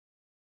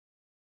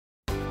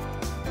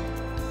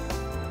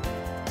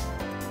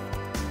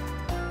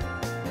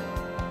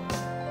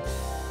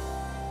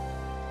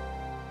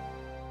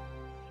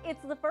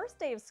It's the first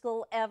day of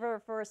school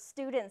ever for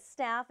students,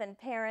 staff, and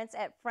parents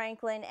at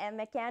Franklin and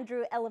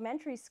McAndrew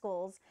elementary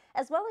schools,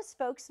 as well as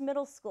Folks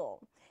Middle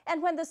School.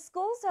 And when the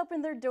schools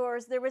opened their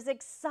doors, there was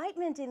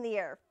excitement in the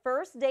air,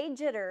 first day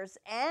jitters,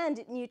 and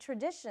new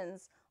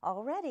traditions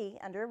already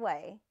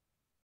underway.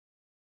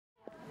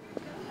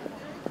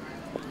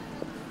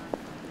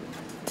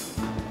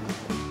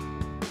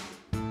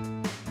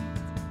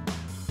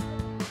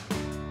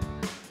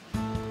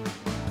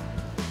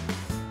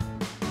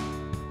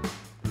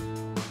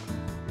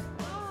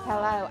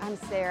 Hello, I'm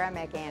Sarah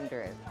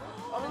McAndrew.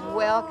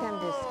 Welcome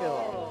to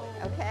school,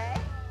 okay?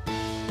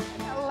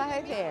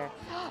 Hello there.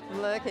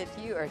 Look at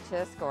you, are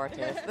just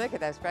gorgeous. Look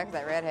at those freckles,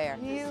 that red hair.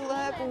 You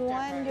look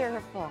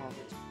wonderful.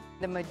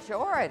 The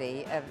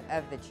majority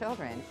of the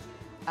children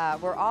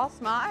were all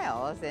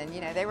smiles, and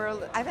you know,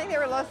 I think they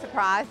were a little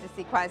surprised to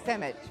see quite so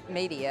much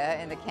media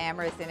and the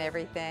cameras and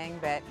everything,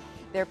 but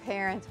their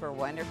parents were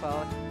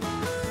wonderful.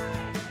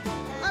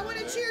 I want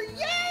to cheer,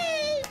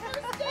 yay!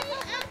 First day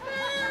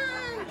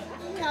ever!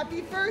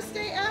 Happy first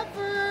day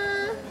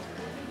ever!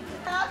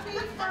 Happy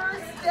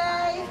first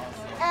day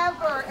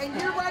ever! And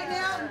you're right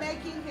now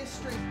making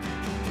history.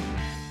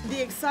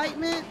 The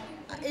excitement,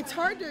 it's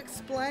hard to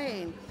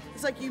explain.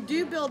 It's like you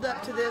do build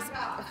up to this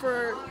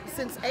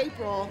since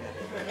April,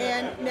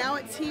 and now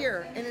it's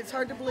here, and it's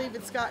hard to believe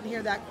it's gotten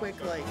here that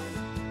quickly.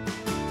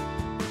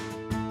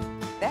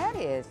 That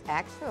is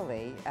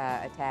actually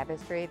a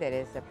tapestry that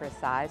is a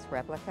precise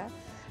replica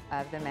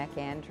of the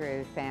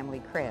McAndrew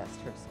family crest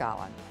from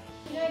Scotland.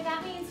 You know,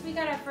 that means we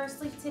got our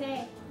first leaf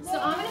today. So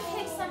I'm going to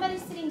pick somebody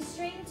sitting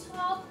straight and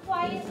tall,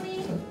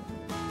 quietly.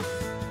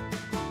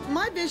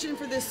 My vision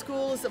for this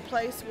school is a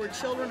place where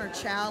children are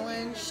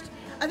challenged.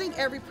 I think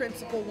every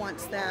principal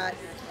wants that.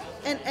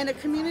 And a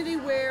community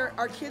where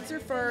our kids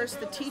are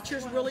first, the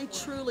teachers really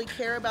truly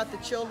care about the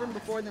children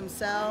before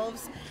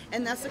themselves,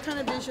 and that's the kind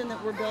of vision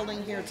that we're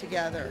building here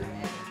together.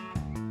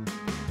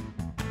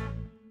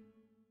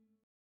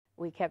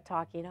 We kept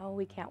talking, oh,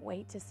 we can't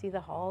wait to see the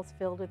halls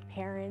filled with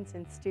parents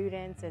and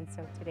students, and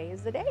so today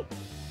is the day.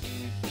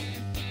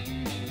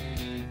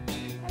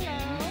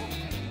 Hello,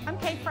 I'm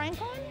Kate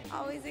Franklin.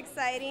 Always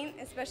exciting,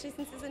 especially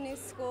since it's a new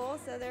school,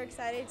 so they're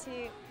excited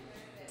to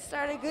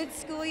start a good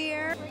school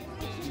year.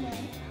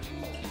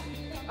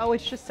 Oh,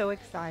 it's just so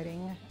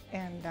exciting,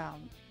 and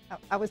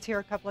I was here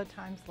a couple of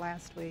times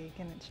last week,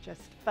 and it's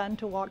just fun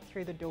to walk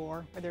through the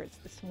door, whether it's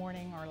this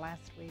morning or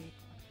last week.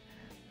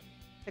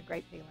 It's a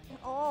great feeling.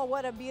 Oh,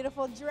 what a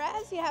beautiful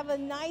dress. You have a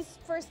nice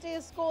first day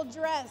of school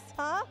dress,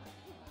 huh?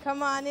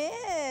 Come on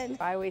in.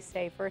 I always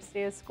say first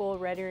day of school,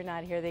 ready or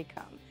not, here they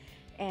come.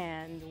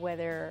 And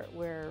whether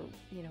we're,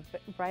 you know,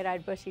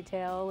 bright-eyed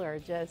bushy-tail or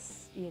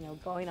just, you know,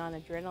 going on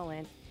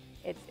adrenaline,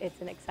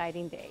 it's an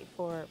exciting day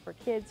for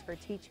kids, for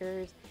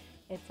teachers.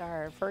 It's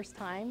our first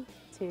time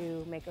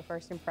to make a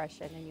first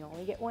impression, and you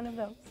only get one of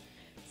those.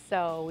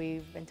 So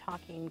we've been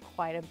talking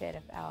quite a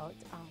bit about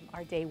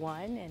our day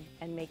one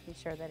and making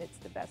sure that it's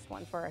the best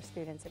one for our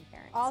students and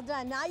parents. All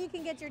done. Now you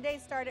can get your day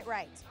started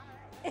right.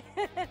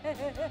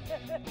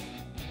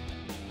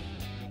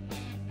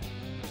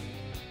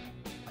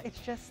 It's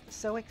just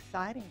so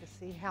exciting to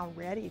see how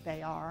ready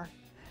they are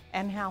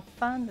and how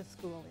fun the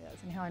school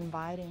is and how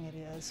inviting it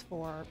is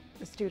for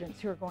the students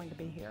who are going to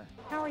be here.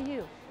 How are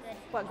you? Good.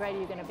 What grade are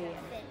you going to be in?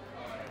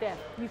 Fifth.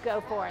 You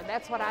go for it.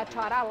 That's what I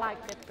taught. I like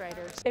fifth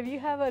graders. If you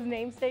have a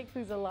namesake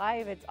who's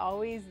alive, it's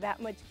always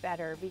that much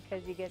better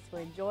because you get to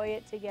enjoy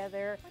it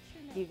together.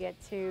 You get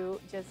to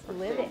just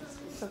live it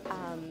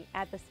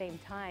at the same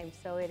time.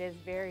 So it is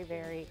very,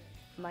 very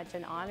much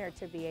an honor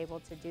to be able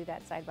to do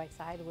that side by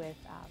side with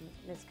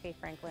Miss Kay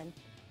Franklin.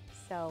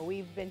 So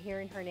we've been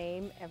hearing her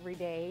name every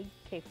day,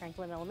 Kay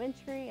Franklin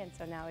Elementary, and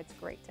so now it's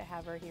great to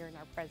have her here in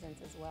our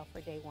presence as well for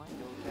day one.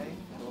 You okay?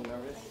 A little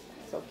nervous?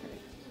 It's okay.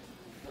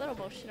 A little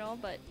emotional,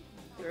 but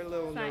they're a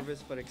little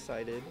nervous but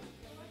excited.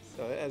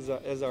 So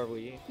as are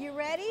we. You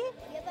ready?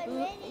 Yep, I'm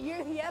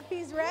ready. Yep,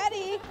 he's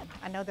ready.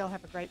 I know they'll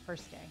have a great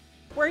first day.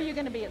 Where are you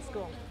going to be at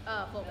school?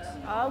 Folks.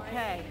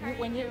 Okay.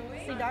 When you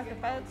see Dr.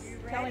 Folks,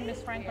 tell him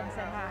Miss Franklin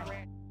said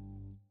hi.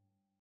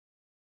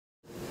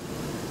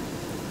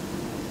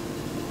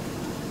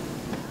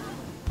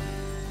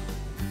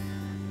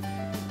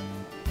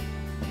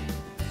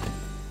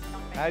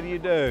 How do you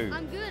do?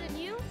 I'm good, and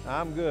you?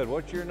 I'm good.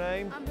 What's your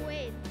name? I'm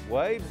Wade.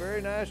 Wade,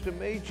 very nice to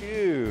meet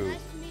you. Nice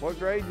to meet What you.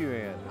 grade you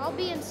in? I'll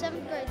be in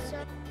 7th grade,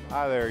 sir.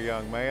 Hi there,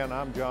 young man.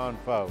 I'm John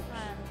Folks.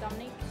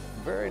 Dominique.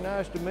 Very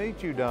nice to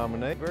meet you,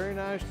 Dominique. Very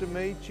nice to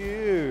meet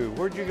you.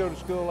 Where'd you go to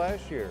school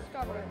last year?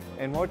 Scarborough.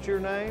 And what's your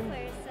name?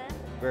 Clarissa.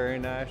 Very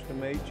nice to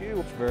meet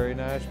you. It's very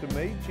nice to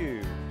meet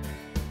you.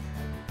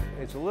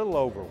 It's a little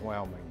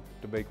overwhelming,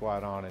 to be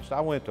quite honest.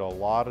 I went to a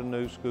lot of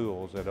new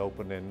schools that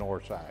opened in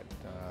Northside.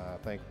 I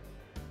think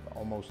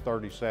almost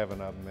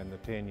 37 of them in the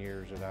 10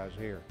 years that I was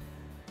here.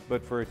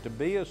 But for it to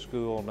be a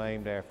school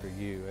named after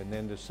you, and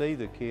then to see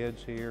the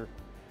kids here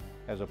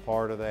as a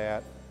part of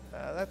that,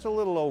 that's a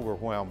little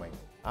overwhelming.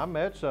 I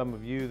met some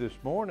of you this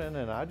morning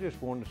and I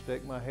just wanted to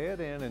stick my head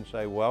in and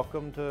say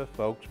welcome to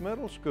Folks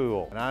Middle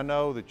School. And I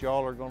know that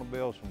y'all are going to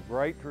build some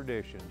great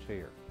traditions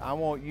here. I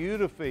want you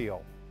to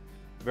feel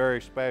very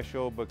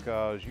special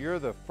because you're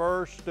the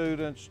first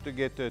students to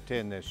get to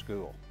attend this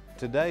school.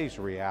 Today's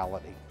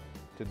reality.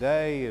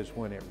 Today is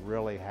when it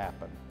really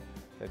happened,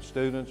 that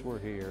students were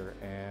here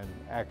and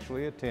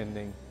actually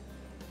attending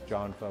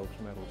John Folks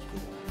Middle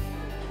School.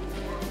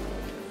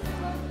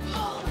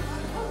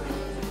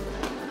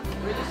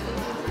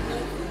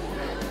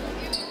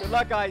 Good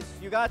luck, guys.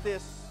 You got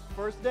this.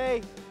 First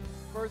day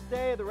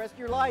of the rest of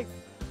your life.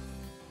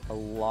 A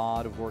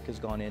lot of work has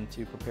gone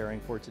into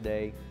preparing for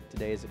today.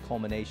 Today is a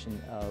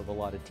culmination of a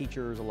lot of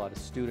teachers, a lot of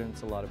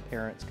students, a lot of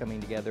parents coming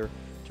together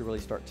to really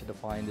start to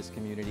define this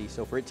community.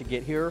 So for it to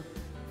get here,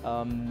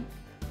 a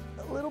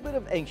little bit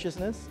of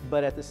anxiousness,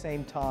 but at the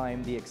same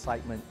time, the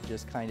excitement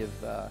just kind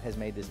of has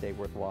made this day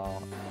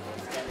worthwhile.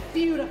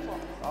 Beautiful.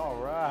 All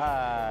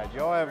right,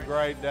 y'all have a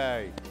great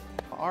day.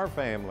 Our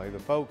family, the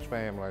Folks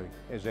family,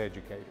 is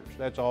educators.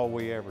 That's all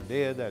we ever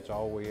did, that's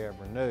all we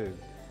ever knew.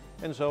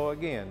 And so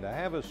again, to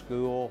have a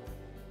school,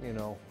 you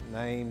know,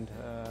 named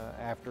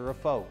after a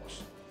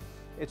Folks,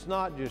 it's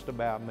not just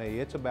about me,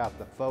 it's about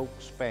the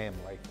Folks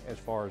family as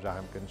far as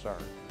I'm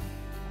concerned.